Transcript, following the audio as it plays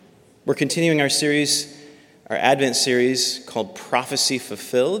We're continuing our series, our Advent series called Prophecy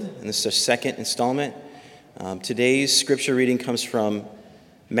Fulfilled, and this is our second installment. Today's scripture reading comes from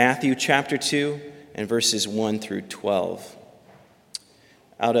Matthew chapter 2 and verses 1 through 12.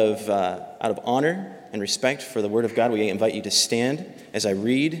 Out of honor and respect for the Word of God, we invite you to stand as I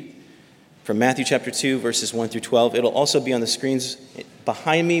read from Matthew chapter 2, verses 1 through 12. It'll also be on the screens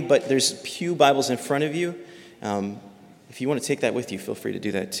behind me, but there's pew Bibles in front of you. If you want to take that with you, feel free to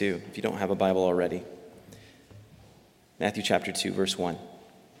do that too, if you don't have a Bible already. Matthew chapter 2, verse 1.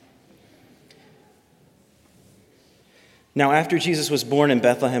 Now after Jesus was born in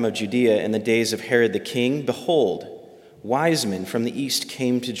Bethlehem of Judea in the days of Herod the king, behold, wise men from the east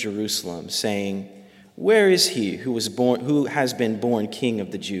came to Jerusalem, saying, "Where is he who has been born King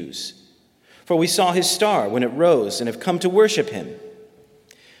of the Jews? For we saw his star when it rose and have come to worship him."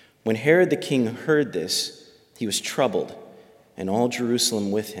 When Herod the king heard this, he was troubled, and all Jerusalem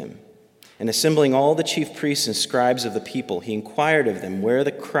with him. And assembling all the chief priests and scribes of the people, he inquired of them where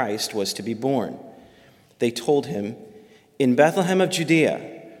the Christ was to be born. They told him, "In Bethlehem of Judea,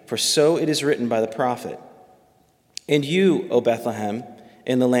 for so it is written by the prophet. And you, O Bethlehem,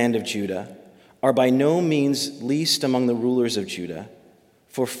 in the land of Judah, are by no means least among the rulers of Judah,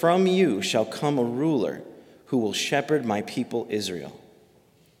 for from you shall come a ruler who will shepherd my people Israel."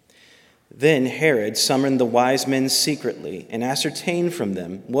 Then Herod summoned the wise men secretly and ascertained from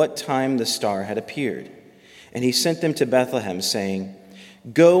them what time the star had appeared. And he sent them to Bethlehem, saying,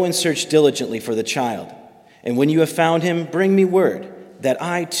 "Go and search diligently for the child, and when you have found him, bring me word, that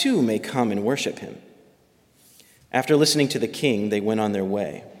I too may come and worship him." After listening to the king, they went on their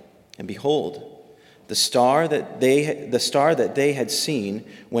way. And behold, the star that they had seen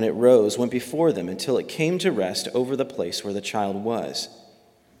when it rose went before them until it came to rest over the place where the child was.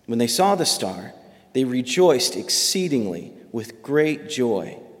 When they saw the star, they rejoiced exceedingly with great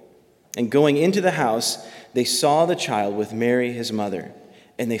joy. And going into the house, they saw the child with Mary his mother,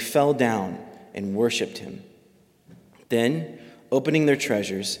 and they fell down and worshipped him. Then, opening their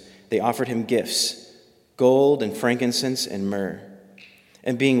treasures, they offered him gifts, gold and frankincense and myrrh.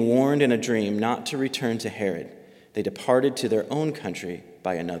 And being warned in a dream not to return to Herod, they departed to their own country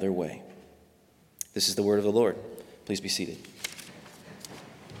by another way. This is the word of the Lord. Please be seated.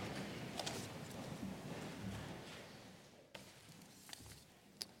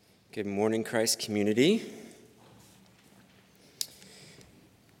 Good morning, Christ community.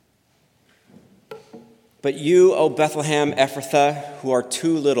 "But you, O Bethlehem Ephrathah, who are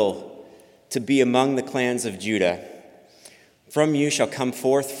too little to be among the clans of Judah, from you shall come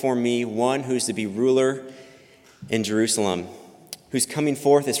forth for me one who is to be ruler in Jerusalem, whose coming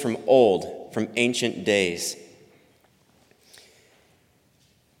forth is from old, from ancient days."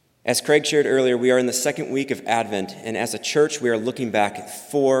 As Craig shared earlier, we are in the second week of Advent, and as a church, we are looking back at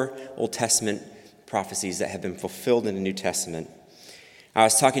 4 Old Testament prophecies that have been fulfilled in the New Testament. I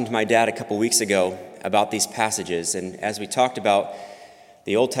was talking to my dad a couple weeks ago about these passages, and as we talked about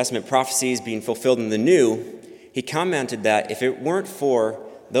the Old Testament prophecies being fulfilled in the New, he commented that if it weren't for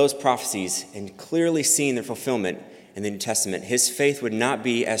those prophecies and clearly seeing their fulfillment in the New Testament, his faith would not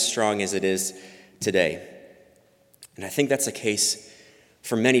be as strong as it is today. And I think that's the case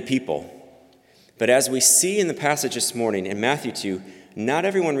for many people. But as we see in the passage this morning in Matthew 2, not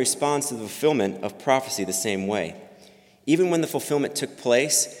everyone responds to the fulfillment of prophecy the same way, even when the fulfillment took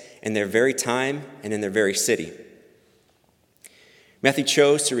place in their very time and in their very city. Matthew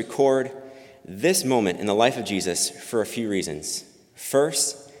chose to record this moment in the life of Jesus for a few reasons.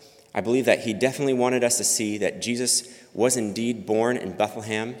 First, I believe that he definitely wanted us to see that Jesus was indeed born in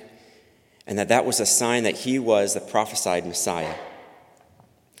Bethlehem, and that was a sign that he was the prophesied Messiah.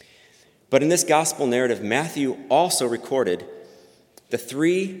 But in this gospel narrative, Matthew also recorded the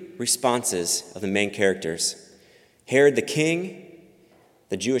 3 responses of the main characters: Herod the king,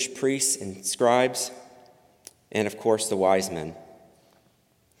 the Jewish priests and scribes, and of course the wise men.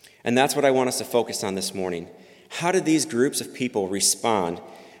 And that's what I want us to focus on this morning. How did these groups of people respond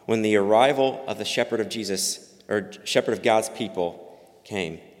when the arrival of the shepherd of Jesus, or shepherd of God's people,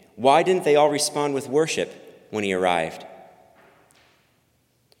 came? Why didn't they all respond with worship when he arrived?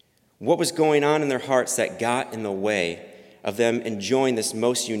 What was going on in their hearts that got in the way of them enjoying this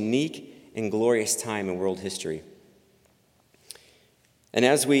most unique and glorious time in world history? And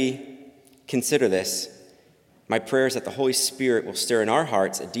as we consider this, my prayer is that the Holy Spirit will stir in our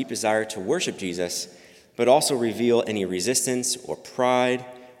hearts a deep desire to worship Jesus, but also reveal any resistance or pride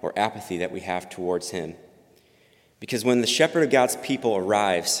or apathy that we have towards him. Because when the shepherd of God's people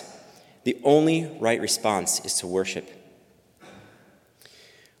arrives, the only right response is to worship.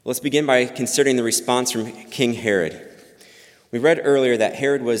 Let's begin by considering the response from King Herod. We read earlier that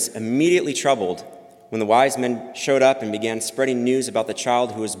Herod was immediately troubled when the wise men showed up and began spreading news about the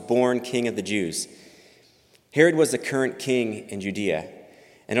child who was born king of the Jews. Herod was the current king in Judea,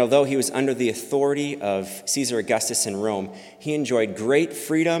 and although he was under the authority of Caesar Augustus in Rome, he enjoyed great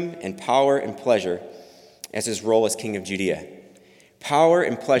freedom and power and pleasure as his role as king of Judea. Power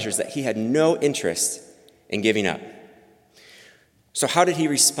and pleasures that he had no interest in giving up. So how did he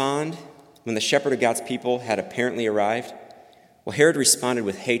respond when the shepherd of God's people had apparently arrived? Well, Herod responded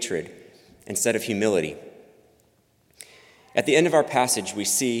with hatred instead of humility. At the end of our passage, we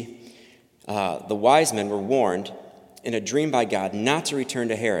see the wise men were warned in a dream by God not to return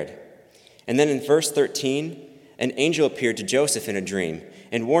to Herod. And then in verse 13, an angel appeared to Joseph in a dream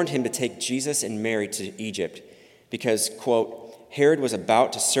and warned him to take Jesus and Mary to Egypt because, quote, Herod was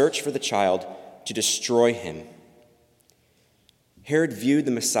about to search for the child to destroy him. Herod viewed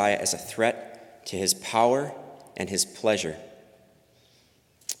the Messiah as a threat to his power and his pleasure.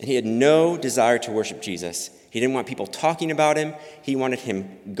 And he had no desire to worship Jesus. He didn't want people talking about him. He wanted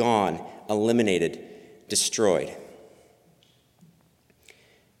him gone, eliminated, destroyed.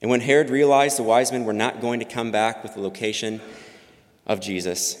 And when Herod realized the wise men were not going to come back with the location of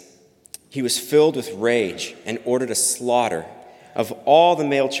Jesus, he was filled with rage and ordered a slaughter of all the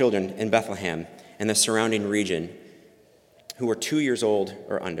male children in Bethlehem and the surrounding region who were 2 years old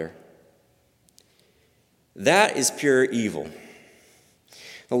or under. That is pure evil.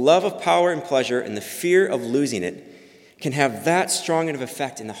 The love of power and pleasure and the fear of losing it can have that strong of an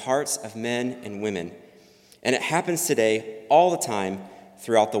effect in the hearts of men and women. And it happens today all the time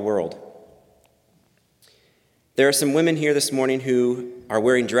throughout the world. There are some women here this morning who are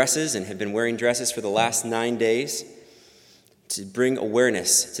wearing dresses and have been wearing dresses for the last 9 days to bring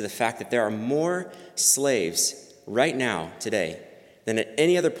awareness to the fact that there are more slaves right now, today, than at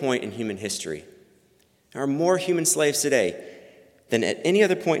any other point in human history. There are more human slaves today than at any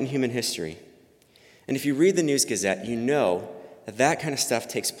other point in human history. And if you read the News Gazette, you know that that kind of stuff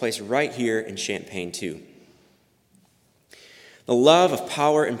takes place right here in Champaign, too. The love of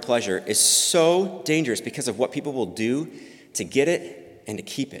power and pleasure is so dangerous because of what people will do to get it and to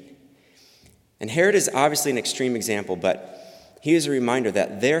keep it. And Herod is obviously an extreme example, but he is a reminder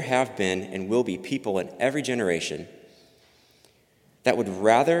that there have been and will be people in every generation that would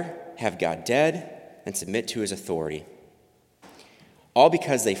rather have God dead than submit to his authority, all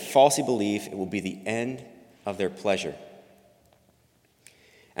because they falsely believe it will be the end of their pleasure.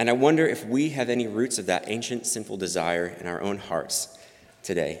 And I wonder if we have any roots of that ancient sinful desire in our own hearts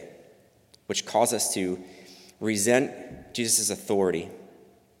today, which cause us to resent Jesus' authority.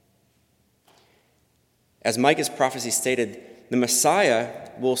 As Micah's prophecy stated, the Messiah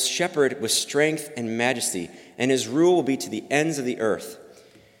will shepherd with strength and majesty, and his rule will be to the ends of the earth.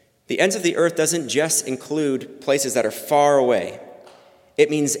 The ends of the earth doesn't just include places that are far away. It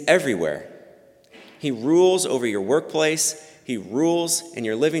means everywhere. He rules over your workplace. He rules in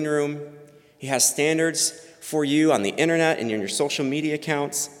your living room. He has standards for you on the internet and in your social media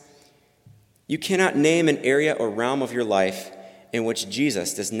accounts. You cannot name an area or realm of your life in which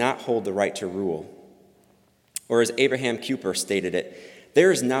Jesus does not hold the right to rule. Or as Abraham Kuyper stated it,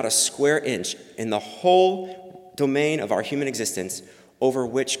 there is not a square inch in the whole domain of our human existence over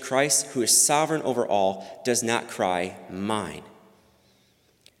which Christ, who is sovereign over all, does not cry, mine.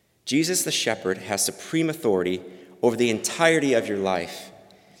 Jesus the shepherd has supreme authority over the entirety of your life.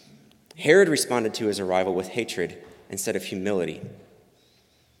 Herod responded to his arrival with hatred instead of humility.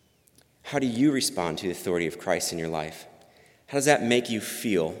 How do you respond to the authority of Christ in your life? How does that make you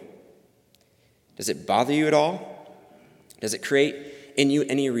feel? Does it bother you at all? Does it create in you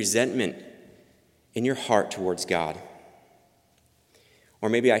any resentment in your heart towards God? Or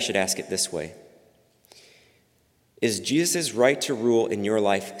maybe I should ask it this way. Is Jesus' right to rule in your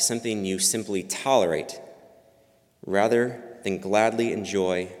life something you simply tolerate rather than gladly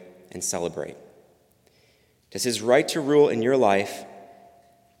enjoy and celebrate? Does his right to rule in your life,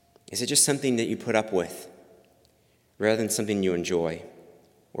 is it just something that you put up with rather than something you enjoy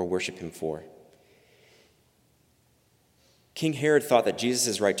or worship him for? King Herod thought that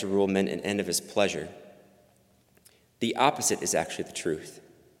Jesus' right to rule meant an end of his pleasure. The opposite is actually the truth.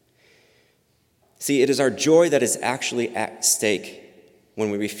 See, it is our joy that is actually at stake when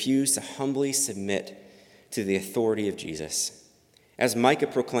we refuse to humbly submit to the authority of Jesus. As Micah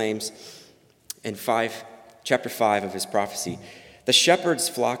proclaims in chapter 5 of his prophecy, the shepherd's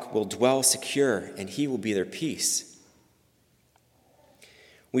flock will dwell secure, and he will be their peace.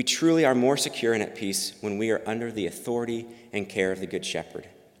 We truly are more secure and at peace when we are under the authority and care of the Good Shepherd.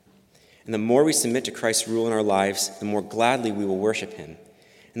 And the more we submit to Christ's rule in our lives, the more gladly we will worship him,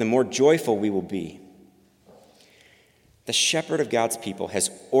 and the more joyful we will be. The shepherd of God's people has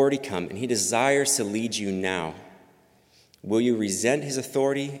already come, and he desires to lead you now. Will you resent his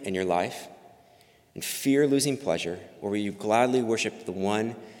authority in your life and fear losing pleasure, or will you gladly worship the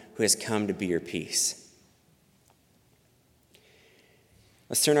one who has come to be your peace?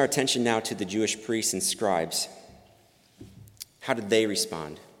 Let's turn our attention now to the Jewish priests and scribes. How did they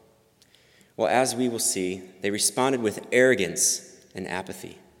respond? Well, as we will see, they responded with arrogance and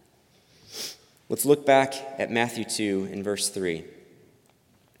apathy. Let's look back at Matthew 2 in verse 3.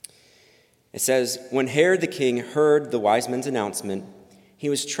 It says, "When Herod the king heard the wise men's announcement, he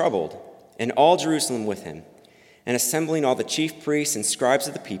was troubled, and all Jerusalem with him. And assembling all the chief priests and scribes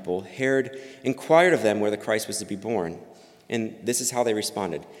of the people, Herod inquired of them where the Christ was to be born. And this is how they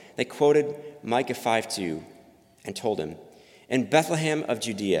responded. They quoted Micah 5:2 and told him, 'In Bethlehem of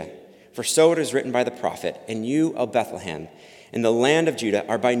Judea, for so it is written by the prophet, and you, O Bethlehem, in the land of Judah,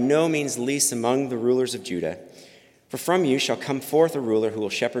 are by no means least among the rulers of Judah. For from you shall come forth a ruler who will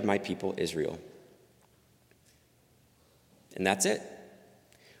shepherd my people Israel.'" And that's it.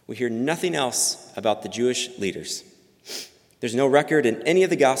 We hear nothing else about the Jewish leaders. There's no record in any of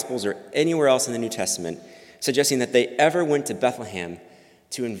the Gospels or anywhere else in the New Testament suggesting that they ever went to Bethlehem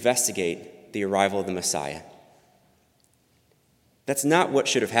to investigate the arrival of the Messiah. That's not what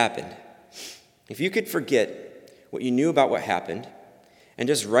should have happened. If you could forget what you knew about what happened and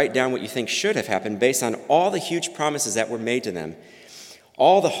just write down what you think should have happened based on all the huge promises that were made to them,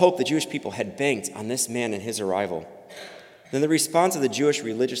 all the hope the Jewish people had banked on this man and his arrival, then the response of the Jewish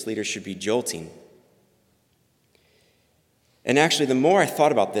religious leaders should be jolting. And actually, the more I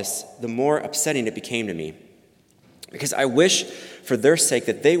thought about this, the more upsetting it became to me. Because I wish for their sake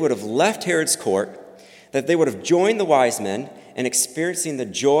that they would have left Herod's court, that they would have joined the wise men in experiencing the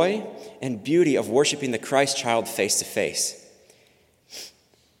joy and beauty of worshiping the Christ child face to face.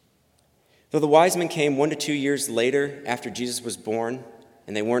 Though the wise men came 1 to 2 years later after Jesus was born,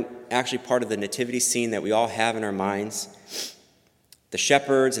 and they weren't actually part of the nativity scene that we all have in our minds, the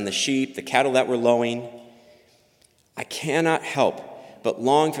shepherds and the sheep, the cattle that were lowing, I cannot help but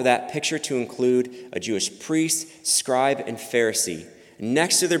long for that picture to include a Jewish priest, scribe, and Pharisee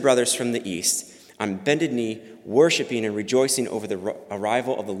next to their brothers from the east, on bended knee, worshiping and rejoicing over the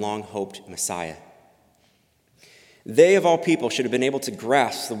arrival of the long-hoped Messiah. They, of all people, should have been able to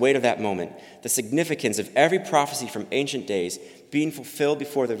grasp the weight of that moment, the significance of every prophecy from ancient days being fulfilled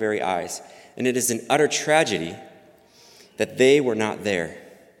before their very eyes. And it is an utter tragedy that they were not there.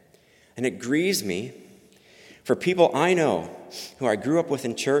 And it grieves me for people I know who I grew up with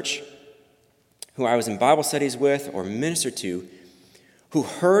in church, who I was in Bible studies with or ministered to, who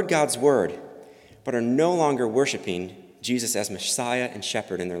heard God's word, but are no longer worshiping Jesus as Messiah and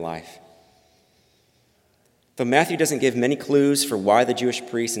shepherd in their life. Though Matthew doesn't give many clues for why the Jewish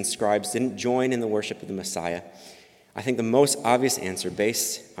priests and scribes didn't join in the worship of the Messiah, I think the most obvious answer,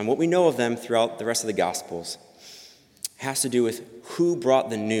 based on what we know of them throughout the rest of the Gospels, has to do with who brought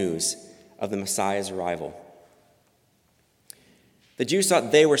the news of the Messiah's arrival. The Jews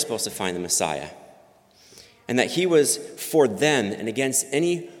thought they were supposed to find the Messiah, and that he was for them and against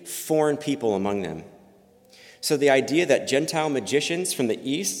any foreign people among them. So the idea that Gentile magicians from the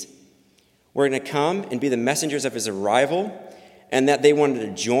east were going to come and be the messengers of his arrival, and that they wanted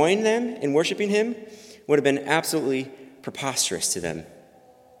to join them in worshiping him, would have been absolutely preposterous to them.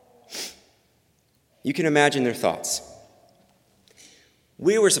 You can imagine their thoughts.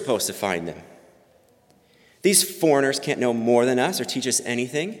 We were supposed to find them. These foreigners can't know more than us or teach us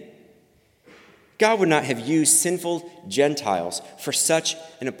anything. God would not have used sinful Gentiles for such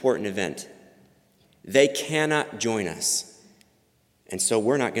an important event. They cannot join us, and so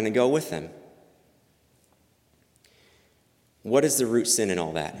we're not going to go with them. What is the root sin in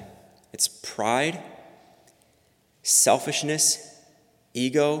all that? It's pride, selfishness,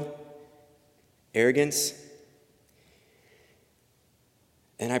 ego, arrogance.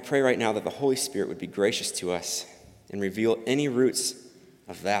 And I pray right now that the Holy Spirit would be gracious to us and reveal any roots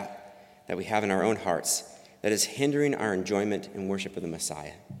of that we have in our own hearts that is hindering our enjoyment and worship of the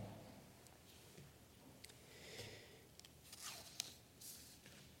Messiah.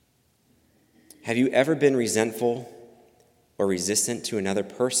 Have you ever been resentful or resistant to another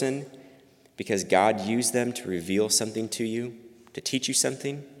person because God used them to reveal something to you, to teach you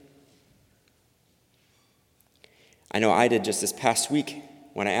something? I know I did just this past week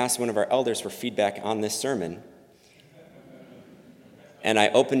when I asked one of our elders for feedback on this sermon. And I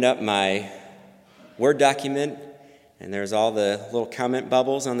opened up my Word document, and there's all the little comment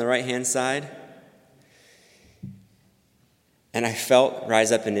bubbles on the right-hand side. And I felt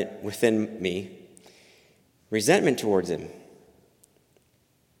rise up in it within me resentment towards him.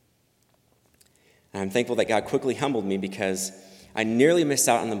 And I'm thankful that God quickly humbled me because I nearly missed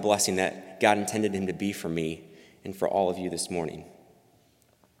out on the blessing that God intended him to be for me and for all of you this morning.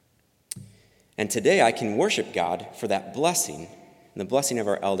 And today I can worship God for that blessing and the blessing of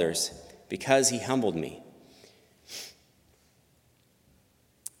our elders because he humbled me.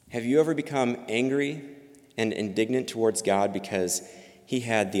 Have you ever become angry and indignant towards God because he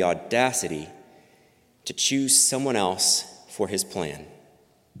had the audacity to choose someone else for his plan?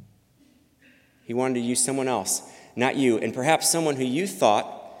 He wanted to use someone else, not you, and perhaps someone who you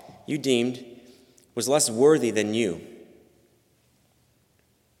thought, you deemed, was less worthy than you.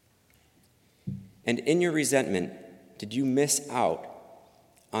 And in your resentment, did you miss out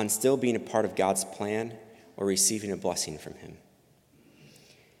on still being a part of God's plan or receiving a blessing from him?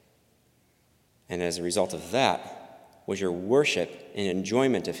 And as a result of that, was your worship and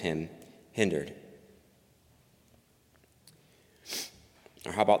enjoyment of him hindered?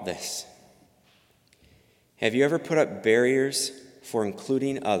 Or how about this? Have you ever put up barriers for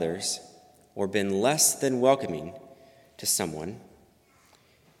including others or been less than welcoming to someone?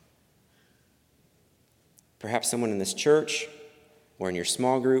 Perhaps someone in this church or in your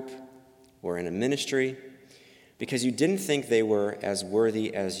small group or in a ministry because you didn't think they were as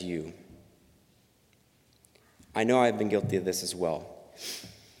worthy as you. I know I've been guilty of this as well.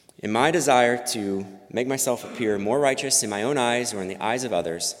 In my desire to make myself appear more righteous in my own eyes or in the eyes of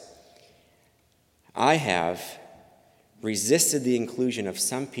others, I have resisted the inclusion of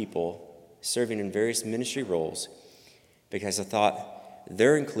some people serving in various ministry roles because I thought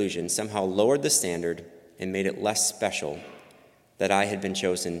their inclusion somehow lowered the standard and made it less special that I had been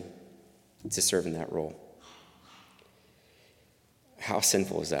chosen to serve in that role. How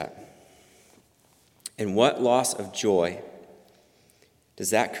sinful is that? And what loss of joy does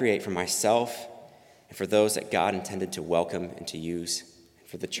that create for myself and for those that God intended to welcome and to use, and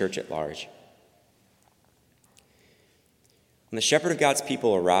for the church at large? When the shepherd of God's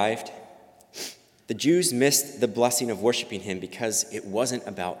people arrived, the Jews missed the blessing of worshiping him because it wasn't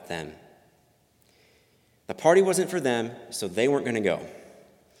about them. The party wasn't for them, so they weren't going to go.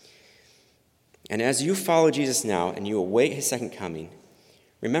 And as you follow Jesus now and you await his second coming,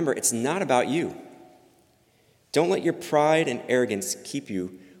 remember, it's not about you. Don't let your pride and arrogance keep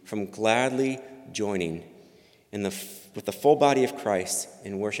you from gladly joining with the full body of Christ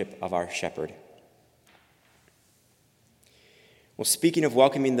in worship of our shepherd. Well, speaking of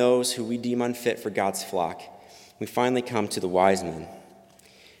welcoming those who we deem unfit for God's flock, we finally come to the wise men.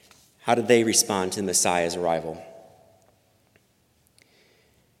 How did they respond to the Messiah's arrival?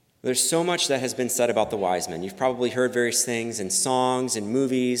 There's so much that has been said about the wise men. You've probably heard various things in songs, in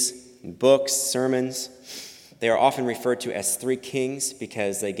movies, in books, sermons. They are often referred to as three kings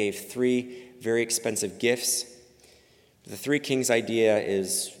because they gave three very expensive gifts. The three kings idea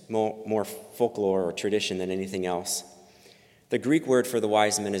is more folklore or tradition than anything else. The Greek word for the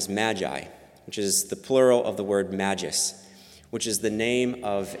wise men is magi, which is the plural of the word magus, which is the name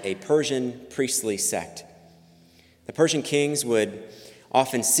of a Persian priestly sect. The Persian kings would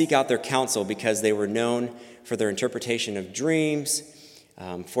often seek out their counsel because they were known for their interpretation of dreams,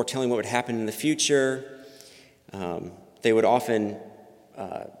 foretelling what would happen in the future. They would often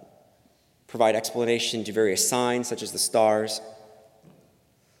provide explanation to various signs, such as the stars.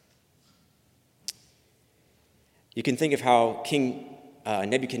 You can think of how King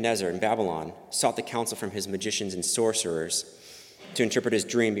Nebuchadnezzar in Babylon sought the counsel from his magicians and sorcerers to interpret his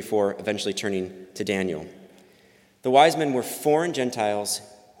dream before eventually turning to Daniel. The wise men were foreign Gentiles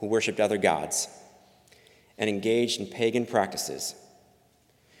who worshipped other gods and engaged in pagan practices.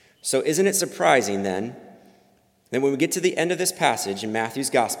 So isn't it surprising then that when we get to the end of this passage in Matthew's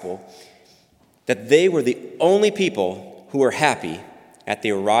gospel, that they were the only people who were happy at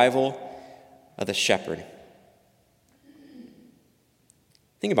the arrival of the shepherd?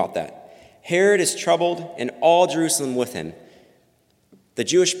 Think about that. Herod is troubled, and all Jerusalem with him. The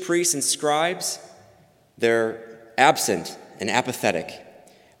Jewish priests and scribes, they're absent and apathetic.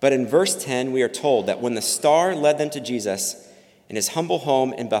 But in verse 10, we are told that when the star led them to Jesus in his humble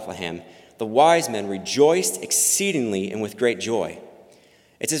home in Bethlehem, the wise men rejoiced exceedingly and with great joy.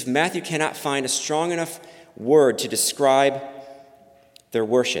 It's as if Matthew cannot find a strong enough word to describe their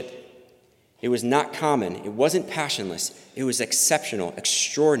worship. It was not common. It wasn't passionless. It was exceptional,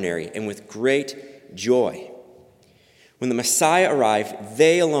 extraordinary, and with great joy. When the Messiah arrived,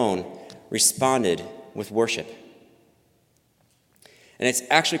 they alone responded with worship. And it's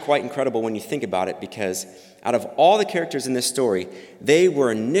actually quite incredible when you think about it, because out of all the characters in this story, they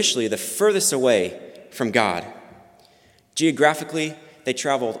were initially the furthest away from God. Geographically, they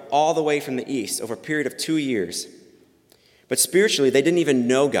traveled all the way from the east over a period of 2 years. But spiritually, they didn't even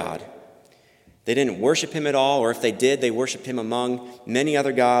know God. They didn't worship him at all, or if they did, they worshiped him among many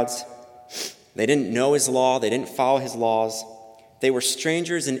other gods. They didn't know his law. They didn't follow his laws. They were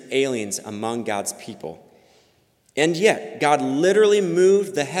strangers and aliens among God's people. And yet, God literally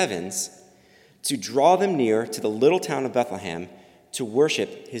moved the heavens to draw them near to the little town of Bethlehem to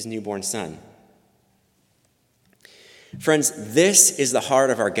worship his newborn son. Friends, this is the heart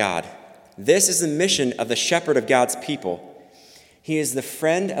of our God. This is the mission of the shepherd of God's people. He is the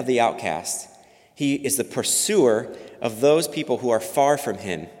friend of the outcast. He is the pursuer of those people who are far from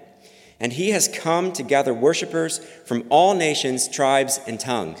him. And he has come to gather worshipers from all nations, tribes, and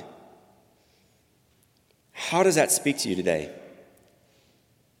tongues. How does that speak to you today?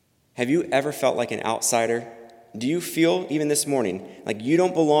 Have you ever felt like an outsider? Do you feel, even this morning, like you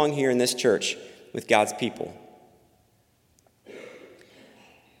don't belong here in this church with God's people?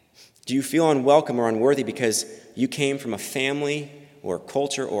 Do you feel unwelcome or unworthy because you came from a family or a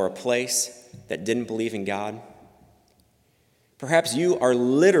culture or a place that didn't believe in God? Perhaps you are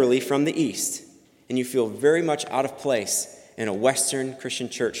literally from the East and you feel very much out of place in a Western Christian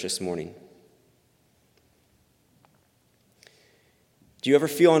church this morning. Do you ever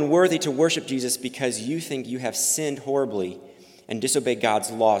feel unworthy to worship Jesus because you think you have sinned horribly and disobeyed God's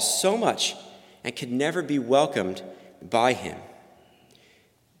laws so much and could never be welcomed by him?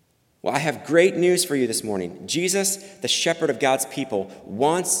 Well, I have great news for you this morning. Jesus, the shepherd of God's people,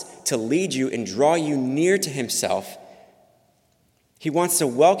 wants to lead you and draw you near to himself. He wants to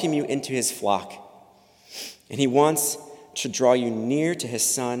welcome you into his flock. And he wants to draw you near to his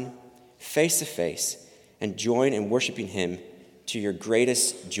son, face to face, and join in worshiping him to your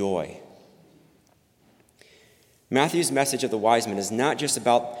greatest joy. Matthew's message of the wise men is not just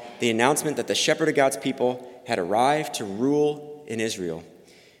about the announcement that the shepherd of God's people had arrived to rule in Israel,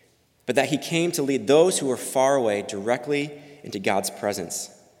 but that he came to lead those who were far away directly into God's presence.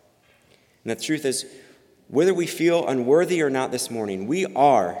 And the truth is, whether we feel unworthy or not this morning, we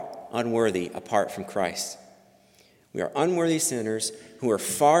are unworthy apart from Christ. We are unworthy sinners who are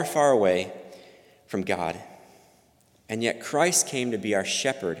far, far away from God. And yet Christ came to be our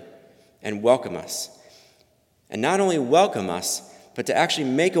shepherd and welcome us. And not only welcome us, but to actually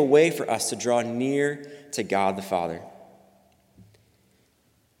make a way for us to draw near to God the Father.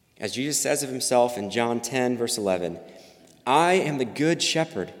 As Jesus says of himself in John 10, verse 11, I am the good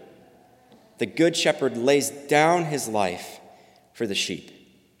shepherd. The good shepherd lays down his life for the sheep.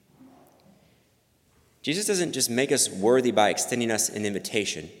 Jesus doesn't just make us worthy by extending us an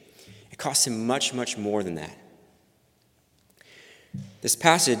invitation. It costs him much, much more than that. This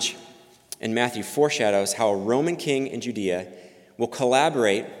passage in Matthew foreshadows how a Roman king in Judea will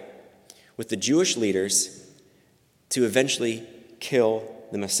collaborate with the Jewish leaders to eventually kill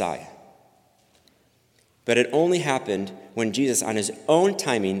the Messiah. But it only happened when Jesus, on his own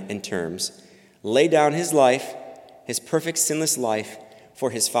timing and terms, laid down his life, his perfect sinless life,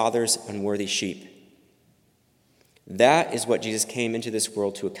 for his Father's unworthy sheep. That is what Jesus came into this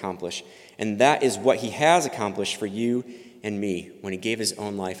world to accomplish, and that is what he has accomplished for you and me when he gave his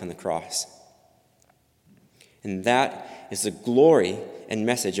own life on the cross. And that is the glory and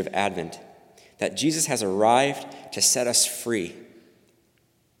message of Advent, that Jesus has arrived to set us free.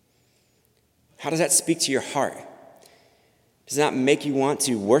 How does that speak to your heart? Does that make you want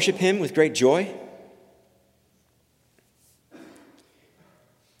to worship him with great joy?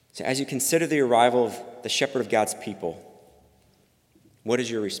 So as you consider the arrival of the shepherd of God's people, what is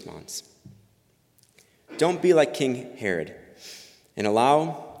your response? Don't be like King Herod and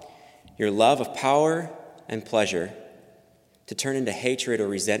allow your love of power and pleasure to turn into hatred or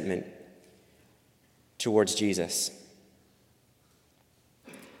resentment towards Jesus.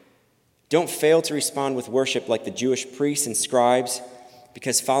 Don't fail to respond with worship like the Jewish priests and scribes,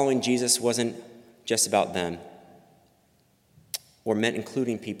 because following Jesus wasn't just about them or meant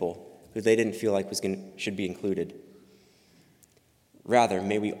including people who they didn't feel like should be included. Rather,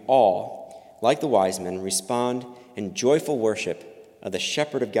 may we all, like the wise men, respond in joyful worship of the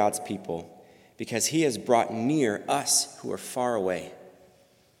shepherd of God's people, because he has brought near us who are far away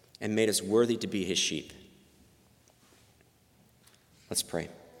and made us worthy to be his sheep. Let's pray.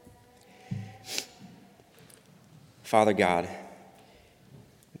 Father God,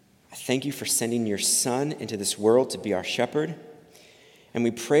 I thank you for sending your Son into this world to be our shepherd, and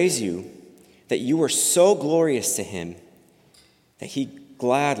we praise you that you were so glorious to him that he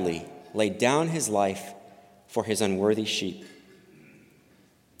gladly laid down his life for his unworthy sheep,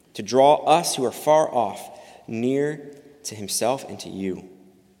 to draw us who are far off near to himself and to you.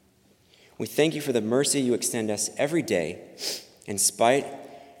 We thank you for the mercy you extend us every day in spite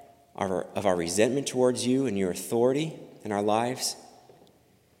of our resentment towards you and your authority in our lives.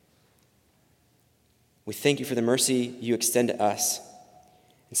 We thank you for the mercy you extend to us,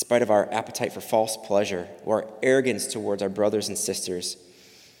 in spite of our appetite for false pleasure or our arrogance towards our brothers and sisters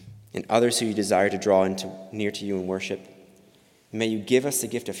and others who you desire to draw near to you in worship. May you give us the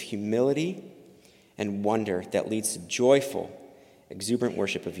gift of humility and wonder that leads to joyful, exuberant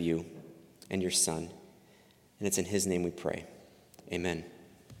worship of you and your Son. And it's in his name we pray. Amen.